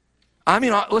 I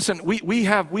mean, listen, we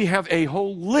have a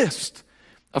whole list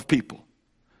of people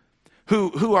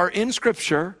who are in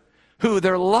Scripture, who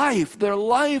their life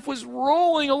was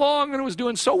rolling along and it was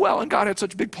doing so well, and God had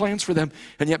such big plans for them,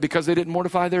 and yet because they didn't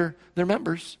mortify their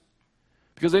members,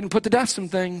 because they didn't put to death some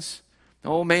things,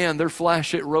 oh man, their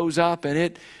flesh, it rose up, and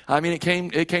it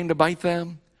came to bite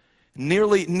them,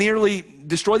 nearly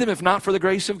destroy them, if not for the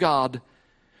grace of God.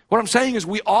 What I'm saying is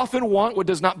we often want what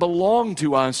does not belong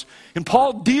to us. And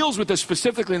Paul deals with this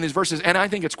specifically in these verses, and I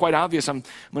think it's quite obvious. I'm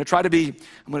going to try to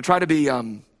be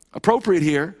appropriate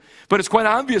here, but it's quite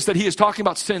obvious that he is talking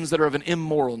about sins that are of an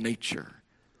immoral nature.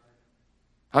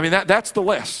 I mean, that's the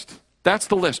list. That's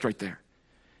the list right there.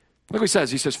 Look what he says.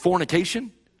 He says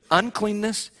fornication,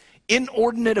 uncleanness,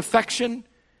 inordinate affection,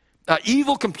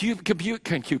 evil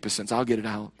concupiscence. I'll get it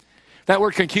out. That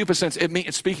word concupiscence,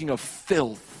 it's speaking of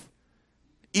filth.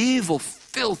 Evil,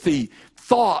 filthy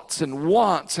thoughts and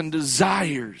wants and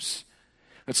desires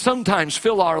that sometimes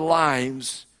fill our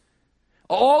lives.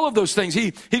 All of those things.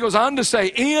 He goes on to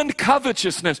say, and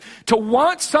covetousness, to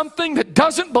want something that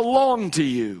doesn't belong to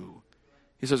you.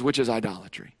 He says, which is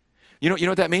idolatry. You know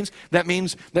what that means? That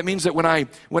means that when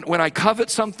I covet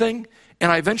something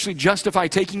and I eventually justify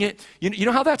taking it, you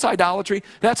know how that's idolatry?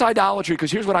 That's idolatry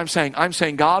because here's what I'm saying. I'm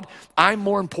saying, God, I'm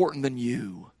more important than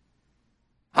you.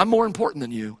 I'm more important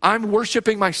than you. I'm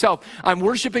worshiping myself. I'm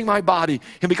worshiping my body.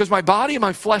 And because my body and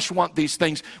my flesh want these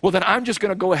things, well, then I'm just going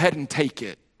to go ahead and take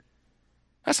it.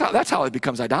 That's how it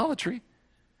becomes idolatry.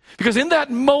 Because in that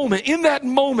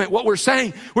moment, what we're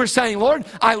saying, Lord,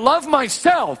 I love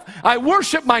myself. I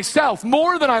worship myself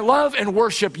more than I love and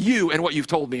worship you and what you've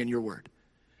told me in your word.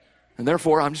 And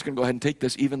therefore, I'm just going to go ahead and take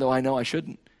this even though I know I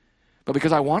shouldn't. But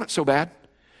because I want it so bad,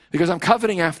 because I'm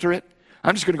coveting after it,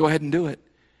 I'm just going to go ahead and do it.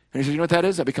 And he says, you know what that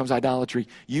is? That becomes idolatry.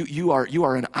 You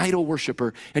are an idol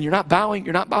worshiper, and you're not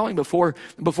bowing before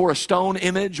a stone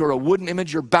image or a wooden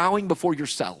image. You're bowing before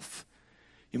yourself.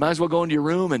 You might as well go into your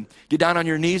room and get down on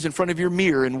your knees in front of your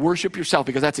mirror and worship yourself,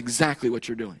 because that's exactly what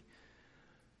you're doing.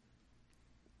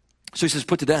 So he says,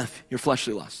 put to death your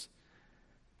fleshly lusts.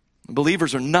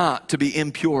 Believers are not to be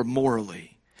impure morally.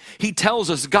 He tells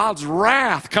us God's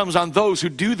wrath comes on those who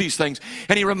do these things.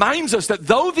 And he reminds us that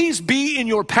though these be in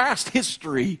your past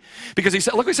history, because he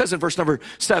said, look what he says in verse number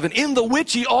 7, in the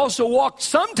which ye also walked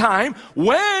sometime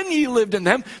when ye lived in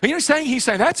them. And he's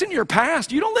saying that's in your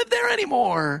past. You don't live there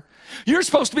anymore. You're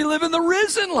supposed to be living the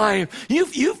risen life.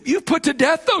 You've put to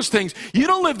death those things. You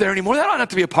don't live there anymore. That don't have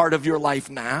to be a part of your life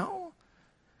now.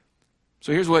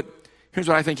 So here's what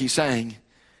I think he's saying.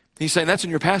 He's saying that's in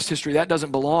your past history. That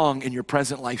doesn't belong in your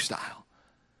present lifestyle.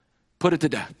 Put it to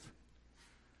death.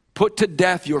 Put to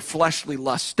death your fleshly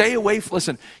lust. Stay away from,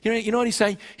 listen, you know what he's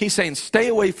saying? He's saying stay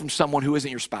away from someone who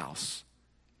isn't your spouse.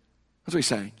 That's what he's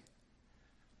saying.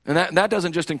 And that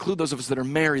doesn't just include those of us that are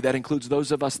married. That includes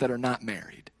those of us that are not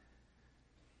married.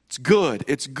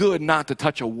 It's good not to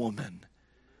touch a woman.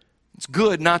 It's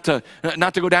good not to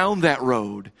go down that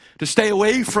road, to stay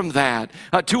away from that,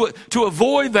 to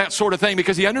avoid that sort of thing,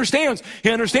 because he understands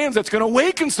that's going to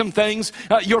awaken some things.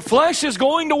 Your flesh is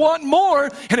going to want more,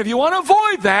 and if you want to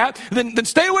avoid that, then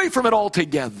stay away from it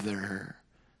altogether.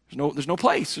 There's no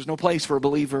place for a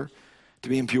believer to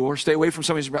be impure. Stay away from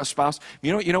somebody's spouse.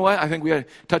 You know what? I think we got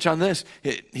to touch on this.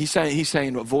 He's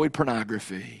saying avoid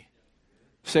pornography.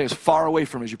 Stay as far away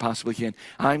from it as you possibly can.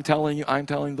 I'm telling you,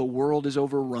 the world is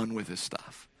overrun with this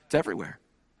stuff. It's everywhere.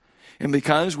 And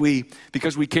because we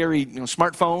carry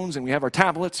smartphones, and we have our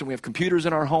tablets, and we have computers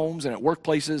in our homes and at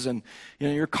workplaces, and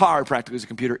your car practically is a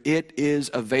computer, it is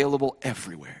available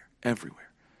everywhere. I'm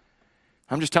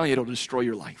just telling you, it'll destroy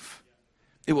your life.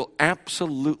 It will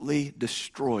absolutely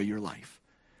destroy your life.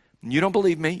 You don't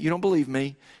believe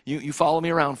me. You follow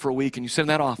me around for a week, and you sit in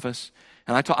that office.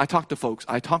 And I talk to folks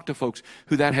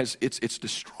who it's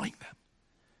destroying them.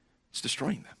 It's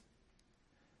destroying them.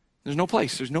 There's no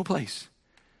place.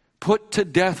 Put to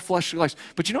death fleshly lives.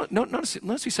 But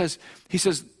notice he says,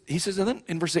 and then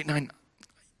in verse 8, 9,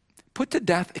 put to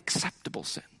death acceptable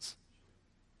sins.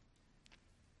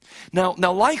 Now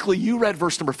likely you read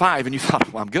verse number 5 and you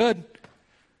thought, well, I'm good.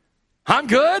 I'm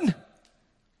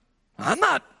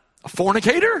not a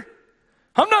fornicator.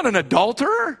 I'm not an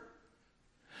adulterer.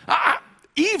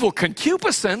 Evil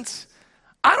concupiscence,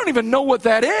 I don't even know what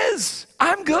that is.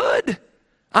 I'm good.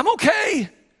 I'm okay.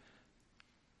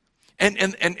 And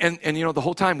the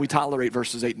whole time we tolerate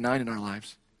verses 8 and 9 in our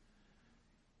lives.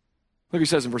 Look what he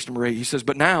says in verse number 8. He says,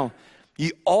 but now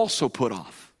ye also put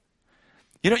off.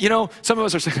 Some of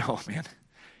us are saying, oh man,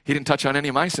 he didn't touch on any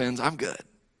of my sins. I'm good.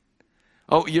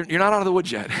 Oh, you're not out of the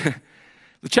woods yet.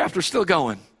 The chapter's still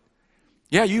going.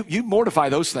 Yeah, you mortify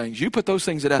those things. You put those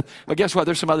things to death. But guess what?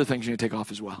 There's some other things you need to take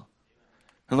off as well.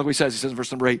 And look what he says. He says in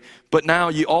verse number 8, but now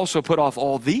ye also put off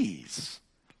all these.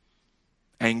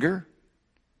 Anger.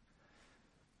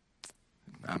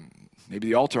 Maybe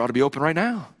the altar ought to be open right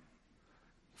now.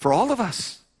 For all of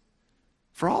us.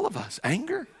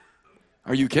 Anger.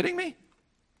 Are you kidding me?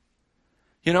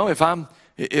 If I'm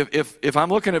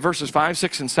looking at verses 5,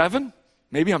 6, and 7,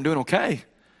 maybe I'm doing okay.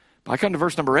 But I come to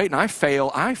verse number 8 and I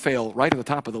fail right at the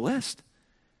top of the list.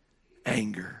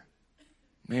 Anger.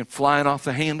 Man, flying off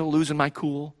the handle, losing my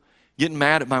cool, getting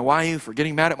mad at my wife, or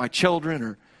getting mad at my children,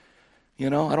 or, I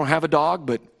don't have a dog,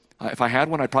 but if I had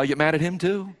one, I'd probably get mad at him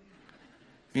too.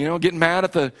 Getting mad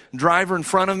at the driver in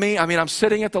front of me. I'm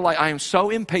sitting at the light. I am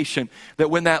so impatient that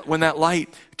when that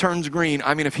light turns green,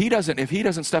 if he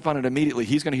doesn't step on it immediately,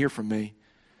 he's going to hear from me.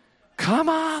 Come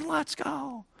on, let's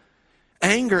go.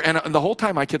 Anger, and the whole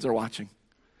time my kids are watching.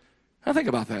 Now think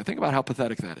about that. Think about how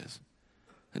pathetic that is.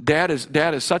 Dad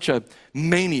is such a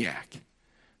maniac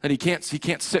that he can't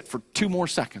sit for 2 more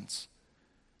seconds.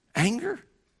 Anger,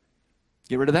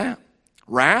 get rid of that.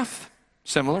 Wrath,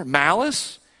 similar.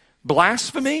 Malice,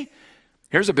 blasphemy.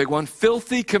 Here's a big one.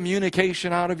 Filthy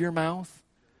communication out of your mouth.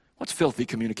 What's filthy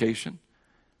communication?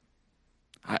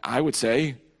 I would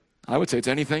say it's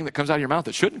anything that comes out of your mouth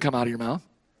that shouldn't come out of your mouth.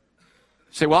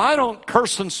 Say, well, I don't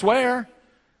curse and swear.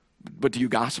 But do you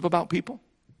gossip about people?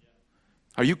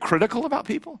 Are you critical about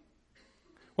people?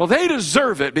 Well, they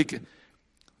deserve it because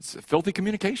it's a filthy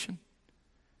communication.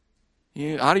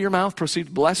 Out of your mouth proceeds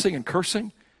blessing and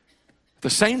cursing. At the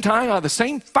same time, out of the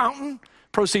same fountain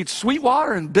proceeds sweet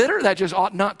water and bitter. That just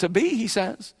ought not to be, he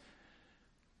says.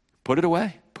 Put it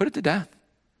away. Put it to death.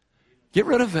 Get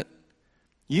rid of it.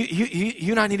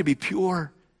 You and I need to be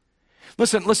pure.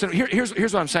 Listen, here's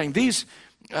what I'm saying. This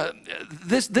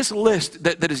list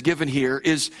that is given here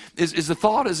is the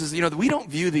thought is that we don't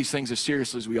view these things as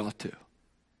seriously as we ought to.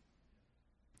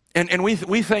 And we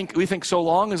think so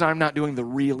long as I'm not doing the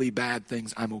really bad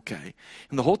things, I'm okay.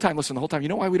 And the whole time, you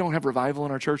know why we don't have revival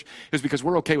in our church? Is because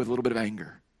we're okay with a little bit of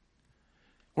anger.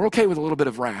 We're okay with a little bit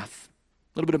of wrath,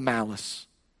 a little bit of malice,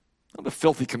 a little bit of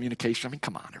filthy communication. I mean,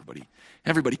 come on, everybody.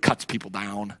 Everybody cuts people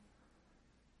down.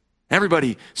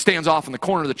 Everybody stands off in the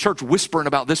corner of the church whispering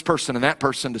about this person and that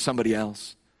person to somebody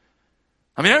else.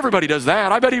 I mean, everybody does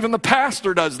that. I bet even the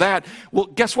pastor does that. Well,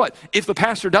 guess what? If the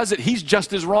pastor does it, he's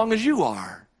just as wrong as you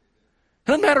are. It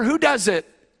doesn't matter who does it.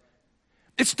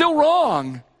 It's still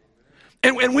wrong.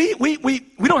 And we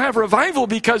don't have revival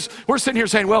because we're sitting here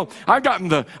saying, well, I've gotten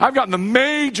the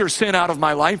major sin out of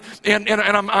my life, and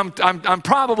I'm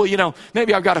probably,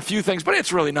 maybe I've got a few things, but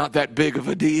it's really not that big of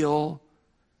a deal.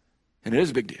 And it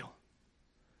is a big deal.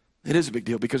 It is a big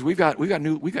deal because we've got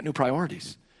new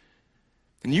priorities.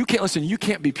 And you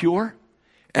can't be pure,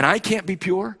 and I can't be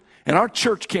pure, and our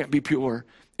church can't be pure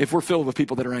if we're filled with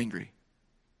people that are angry.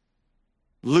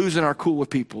 Losing our cool with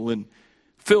people and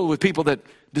filled with people that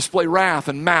display wrath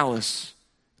and malice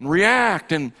and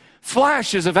react and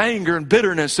flashes of anger and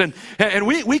bitterness. And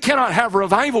we cannot have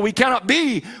revival. We cannot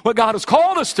be what God has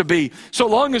called us to be so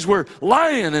long as we're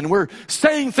lying and we're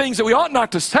saying things that we ought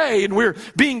not to say and we're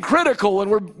being critical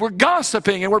and we're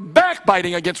gossiping and we're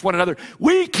backbiting against one another.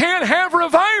 We can't have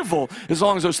revival as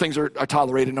long as those things are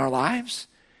tolerated in our lives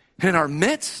and in our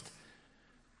midst.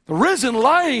 The risen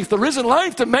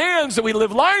life demands that we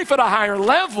live life at a higher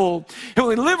level. And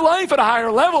when we live life at a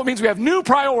higher level, it means we have new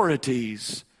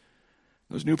priorities.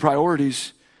 Those new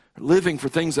priorities are living for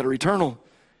things that are eternal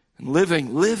and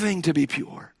living to be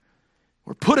pure.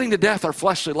 We're putting to death our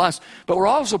fleshly lusts, but we're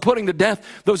also putting to death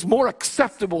those more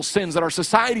acceptable sins that our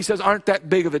society says aren't that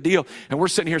big of a deal. And we're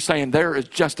sitting here saying they're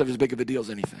just as big of a deal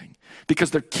as anything because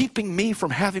they're keeping me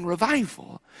from having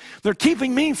revival. They're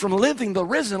keeping me from living the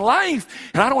risen life,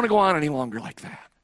 and I don't want to go on any longer like that.